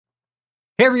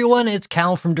Hey everyone, it's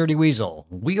Cal from Dirty Weasel.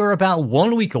 We are about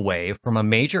 1 week away from a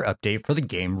major update for the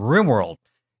game Rimworld,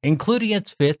 including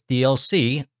its 5th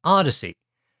DLC, Odyssey.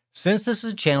 Since this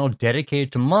is a channel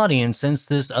dedicated to modding, and since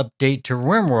this update to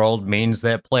Rimworld means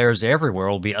that players everywhere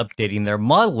will be updating their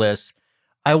mod lists,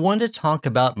 I wanted to talk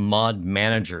about mod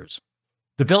managers.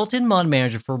 The built-in mod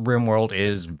manager for Rimworld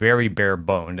is very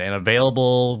bare-boned, and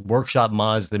available workshop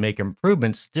mods that make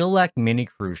improvements still lack many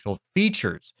crucial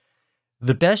features.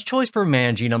 The best choice for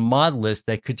managing a mod list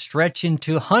that could stretch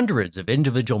into hundreds of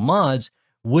individual mods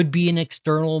would be an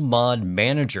external mod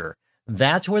manager.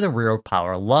 That's where the real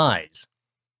power lies.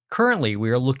 Currently,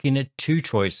 we are looking at two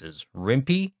choices,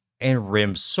 RimPy and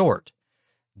RimSort.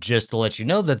 Just to let you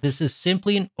know that this is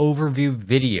simply an overview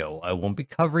video. I won't be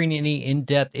covering any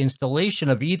in-depth installation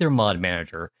of either mod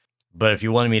manager, but if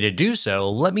you want me to do so,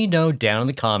 let me know down in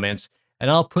the comments and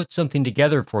I'll put something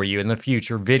together for you in the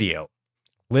future video.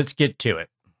 Let's get to it.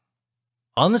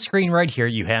 On the screen right here,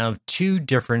 you have two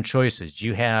different choices.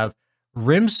 You have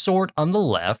RimSort on the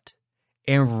left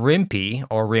and RimPy,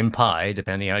 or RimPy,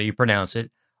 depending on how you pronounce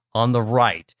it, on the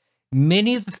right.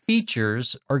 Many of the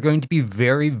features are going to be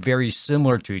very, very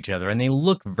similar to each other, and they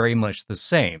look very much the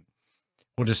same.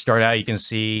 We'll just start out. You can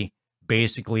see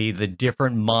basically the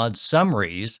different mod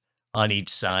summaries on each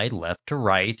side, left to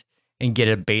right, and get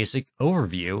a basic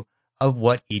overview of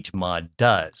what each mod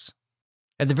does.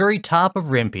 At the very top of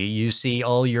RimPy, you see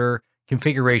all your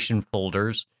configuration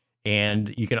folders,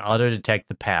 and you can auto-detect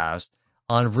the paths.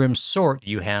 On RimSort,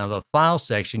 you have a file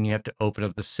section. You have to open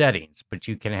up the settings, but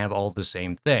you can have all the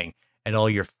same thing, and all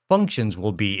your functions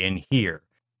will be in here.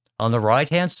 On the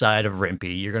right-hand side of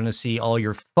RimPy, you're going to see all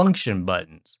your function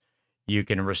buttons. You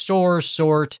can restore,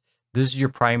 sort. This is your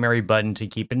primary button to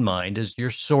keep in mind, is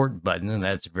your sort button, and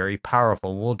that's very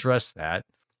powerful. We'll address that.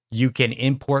 You can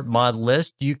import mod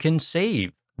list. You can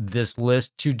save this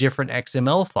list to different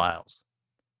XML files.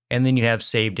 And then you have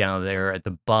save down there at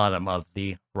the bottom of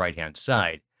the right-hand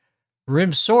side.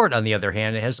 RimSort, on the other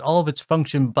hand, it has all of its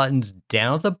function buttons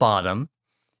down at the bottom.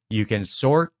 You can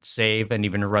sort, save, and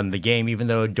even run the game, even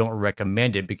though I don't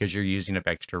recommend it because you're using up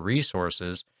extra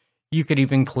resources. You could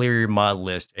even clear your mod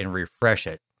list and refresh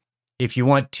it. If you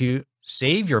want to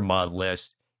save your mod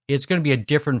list, it's going to be a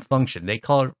different function. They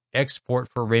call it export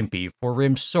for RimPy. For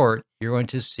RimSort, you're going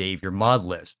to save your mod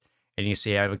list. And you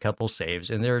see I have a couple saves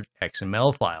and they're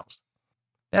XML files.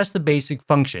 That's the basic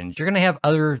functions. You're going to have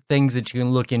other things that you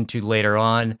can look into later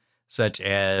on, such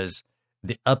as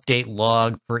the update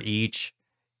log for each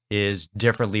is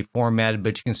differently formatted,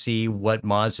 but you can see what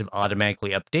mods have automatically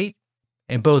update.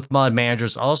 And both mod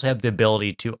managers also have the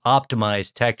ability to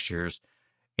optimize textures.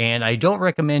 And I don't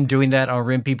recommend doing that on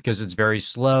RimPy because it's very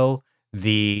slow.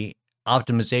 The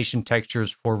optimization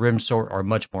textures for RimSort are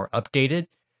much more updated.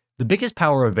 The biggest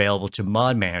power available to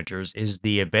mod managers is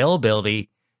the availability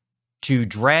to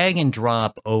drag and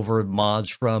drop over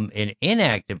mods from an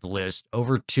inactive list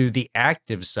over to the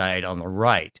active side on the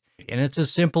right. And it's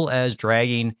as simple as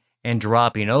dragging and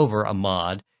dropping over a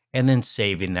mod and then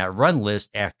saving that run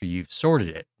list after you've sorted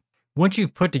it. Once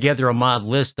you've put together a mod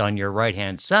list on your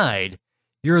right-hand side,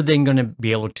 you're then going to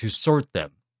be able to sort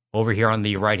them. Over here on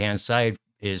the right-hand side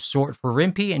is sort for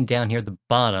RimPy, and down here at the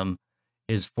bottom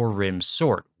is for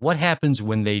RimSort. What happens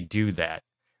when they do that?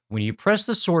 When you press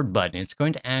the sort button, it's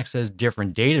going to access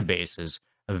different databases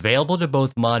available to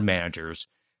both mod managers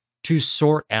to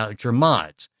sort out your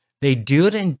mods. They do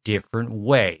it in different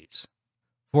ways.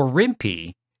 For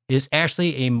RimPy, is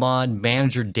actually a mod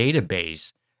manager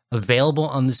database available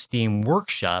on the Steam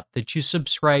Workshop that you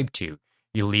subscribe to.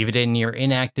 You leave it in your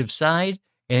inactive side,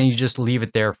 and you just leave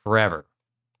it there forever.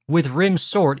 With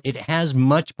RimSort, it has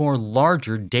much more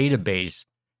larger database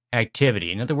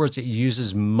activity. In other words, it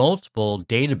uses multiple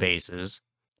databases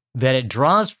that it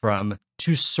draws from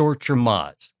to sort your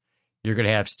mods. You're going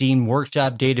to have Steam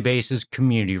Workshop databases,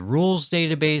 community rules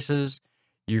databases.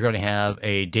 You're going to have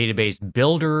a database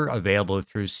builder available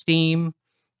through Steam.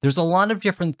 There's a lot of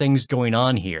different things going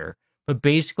on here, but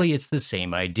basically it's the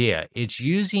same idea. It's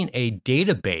using a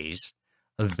database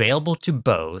available to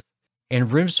both, and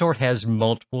RimSort has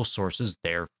multiple sources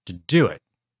there to do it.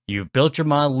 You've built your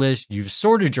mod list, you've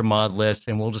sorted your mod list,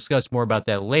 and we'll discuss more about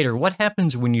that later. What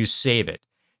happens when you save it?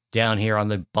 Down here on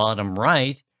the bottom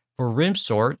right for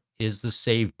RimSort is the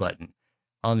save button.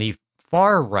 On the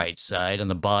far right side, on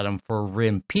the bottom for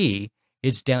RimPy,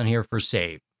 it's down here for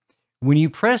save. When you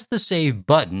press the save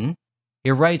button,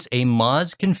 it writes a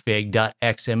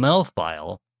modsconfig.xml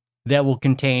file that will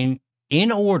contain in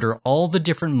order all the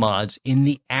different mods in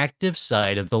the active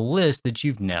side of the list that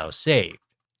you've now saved.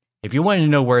 If you want to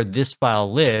know where this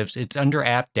file lives, it's under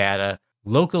app data,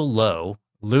 local low,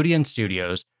 Ludian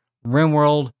Studios,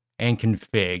 Rimworld, and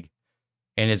config.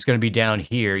 And it's going to be down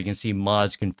here. You can see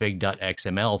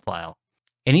mods.config.xml file.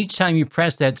 And each time you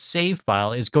press that save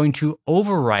file, it's going to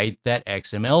overwrite that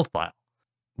XML file.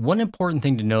 One important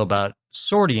thing to know about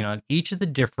sorting on each of the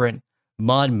different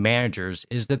mod managers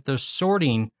is that the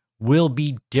sorting will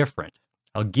be different.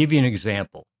 I'll give you an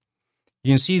example.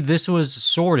 You can see this was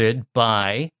sorted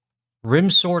by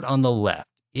RimSort on the left.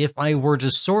 If I were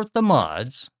to sort the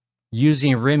mods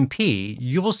using RimPy,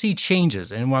 you will see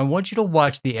changes. And I want you to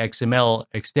watch the XML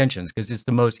extensions because it's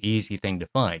the most easy thing to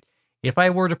find. If I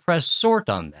were to press sort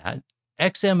on that,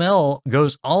 XML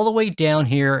goes all the way down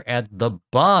here at the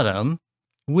bottom,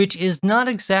 which is not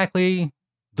exactly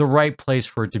the right place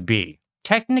for it to be.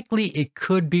 Technically, it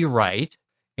could be right,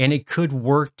 and it could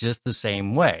work just the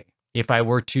same way. If I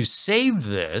were to save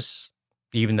this,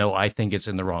 even though I think it's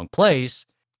in the wrong place,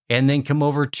 and then come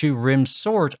over to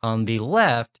RimSort on the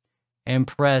left and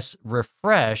press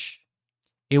refresh,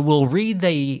 it will read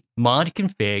the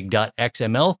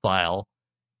modconfig.xml file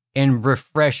and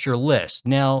refresh your list.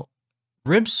 Now,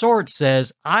 RimSort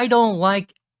says, I don't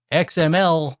like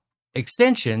XML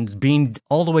extensions being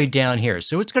all the way down here.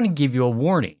 So it's going to give you a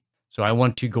warning. So I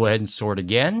want to go ahead and sort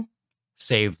again,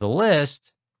 save the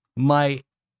list. My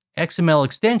XML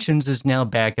extensions is now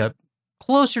back up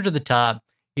closer to the top,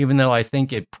 even though I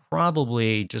think it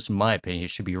probably, just in my opinion, it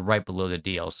should be right below the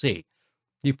DLC.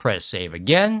 You press save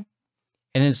again,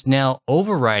 and it's now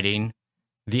overwriting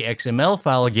the XML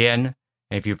file again.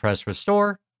 And if you press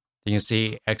restore, you can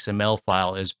see XML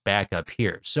file is back up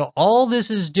here. So all this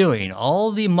is doing,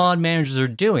 all the mod managers are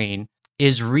doing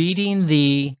is reading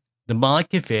the mod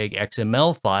config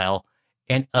XML file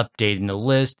and updating the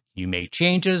list. You make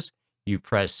changes, you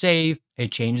press save,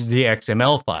 it changes the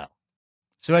XML file.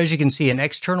 So as you can see, an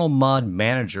external mod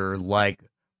manager like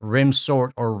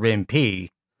RimSort or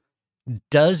RimPy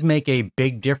does make a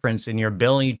big difference in your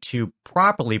ability to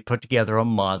properly put together a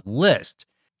mod list.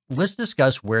 Let's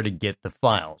discuss where to get the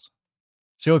files.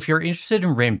 So if you're interested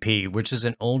in RimPy, which is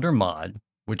an older mod,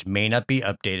 which may not be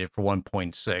updated for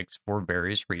 1.6 for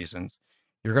various reasons,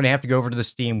 you're going to have to go over to the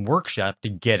Steam Workshop to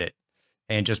get it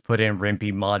and just put in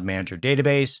RimPy Mod Manager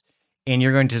Database, and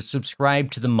you're going to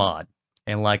subscribe to the mod.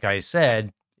 And like I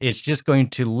said, it's just going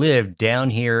to live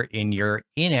down here in your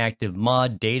inactive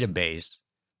mod database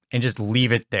and just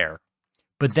leave it there.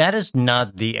 But that is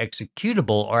not the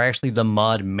executable or actually the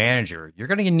mod manager. You're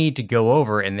going to need to go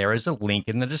over, and there is a link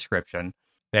in the description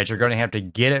that you're going to have to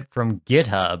get it from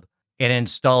GitHub and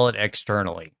install it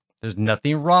externally. There's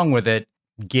nothing wrong with it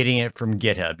getting it from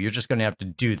GitHub. You're just going to have to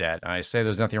do that. And I say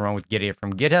there's nothing wrong with getting it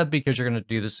from GitHub because you're going to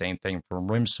do the same thing from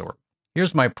RimSort.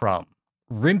 Here's my problem.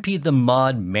 RimPy the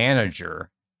mod manager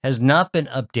has not been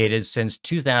updated since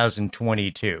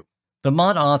 2022. The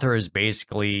mod author has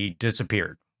basically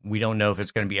disappeared. We don't know if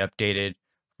it's going to be updated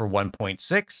for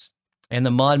 1.6, and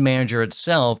the mod manager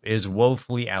itself is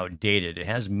woefully outdated. It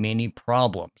has many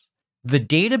problems. The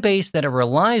database that it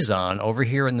relies on over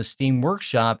here in the Steam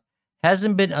Workshop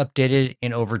hasn't been updated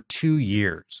in over 2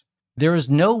 years. There is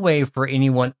no way for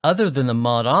anyone other than the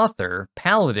mod author,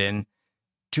 Paladin,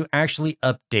 to actually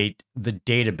update the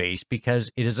database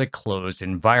because it is a closed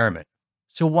environment.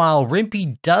 So while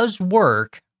RimPy does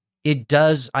work,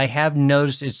 I have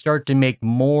noticed it start to make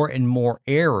more and more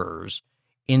errors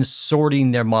in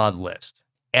sorting their mod list.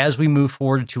 As we move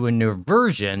forward to a new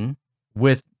version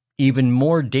with even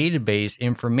more database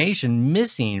information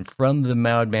missing from the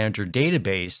mod manager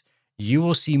database, you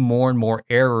will see more and more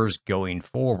errors going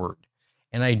forward.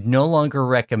 And I no longer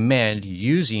recommend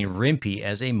using RimPy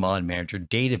as a mod manager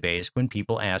database when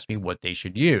people ask me what they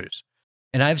should use.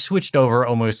 And I've switched over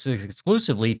almost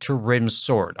exclusively to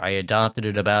RimSort. I adopted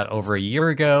it about over a year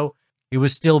ago. It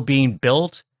was still being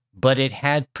built, but it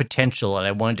had potential, and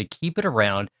I wanted to keep it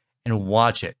around and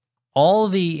watch it. All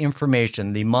the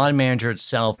information, the mod manager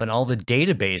itself, and all the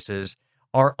databases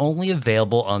are only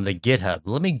available on the GitHub.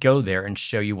 Let me go there and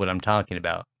show you what I'm talking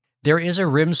about. There is a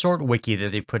RimSort wiki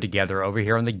that they put together over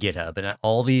here on the GitHub, and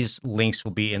all these links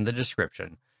will be in the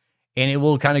description. And it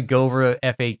will kind of go over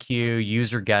FAQ,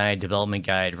 user guide, development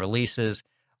guide, releases,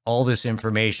 all this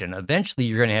information. Eventually,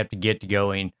 you're going to have to get to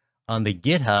going on the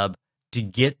GitHub to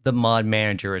get the mod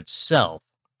manager itself.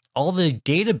 All the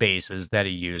databases that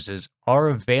it uses are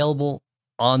available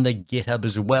on the GitHub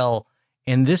as well.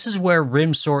 And this is where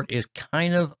RimSort is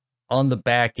kind of on the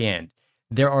back end.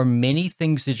 There are many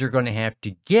things that you're going to have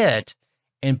to get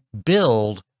and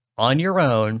build on your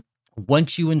own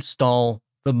once you install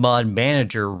the mod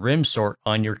manager RimSort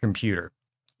on your computer.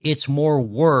 It's more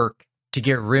work to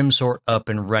get RimSort up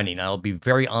and running. I'll be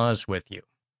very honest with you.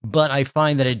 But I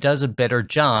find that it does a better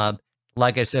job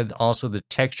Like I said, also the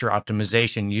texture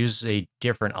optimization uses a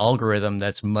different algorithm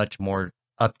that's much more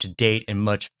up to date and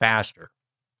much faster.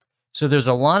 So there's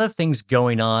a lot of things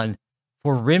going on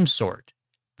for RimSort.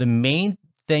 The main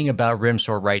thing about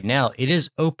RimSort right now, it is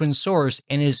open source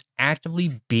and is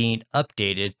actively being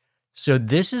updated. So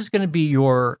this is going to be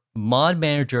your mod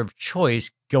manager of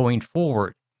choice going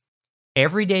forward.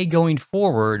 Every day going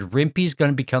forward, RimPy is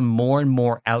going to become more and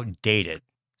more outdated.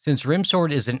 Since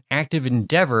RimSort is an active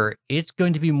endeavor, it's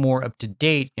going to be more up to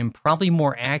date and probably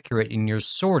more accurate in your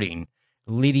sorting,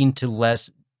 leading to less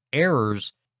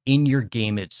errors in your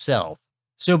game itself.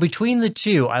 So between the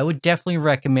two, I would definitely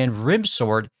recommend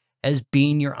RimSort as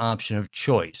being your option of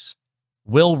choice.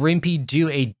 Will RimPy do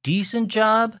a decent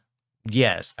job?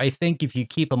 Yes, I think if you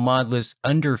keep a mod list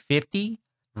under 50,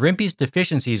 RimPy's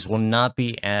deficiencies will not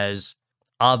be as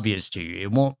obvious to you.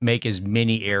 It won't make as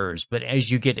many errors, but as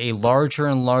you get a larger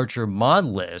and larger mod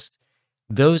list,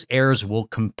 those errors will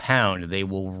compound. They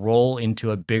will roll into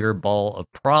a bigger ball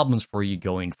of problems for you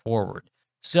going forward.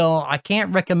 So I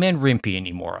can't recommend RimPy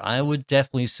anymore. I would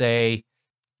definitely say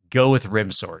go with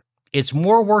RimSort. It's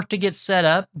more work to get set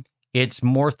up. It's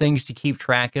more things to keep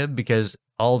track of because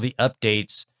all the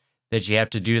updates that you have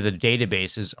to do to the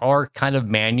databases are kind of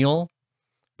manual.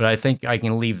 But I think I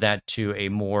can leave that to a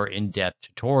more in-depth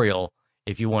tutorial.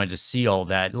 If you wanted to see all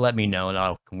that, let me know and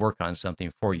I can work on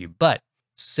something for you. But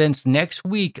since next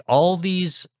week, all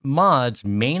these mods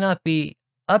may not be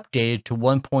updated to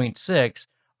 1.6,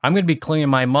 I'm going to be clearing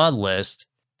my mod list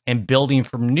and building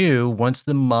from new once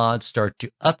the mods start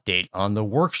to update on the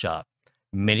workshop.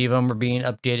 Many of them are being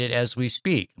updated as we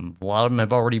speak. A lot of them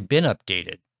have already been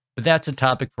updated, but that's a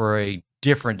topic for a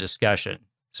different discussion.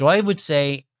 So I would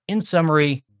say, in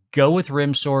summary, go with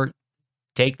RimSort,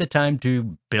 take the time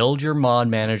to build your mod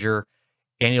manager,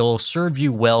 and it'll serve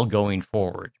you well going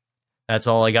forward. That's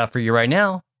all I got for you right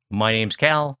now. My name's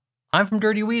Cal. I'm from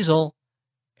Dirty Weasel,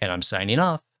 and I'm signing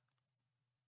off.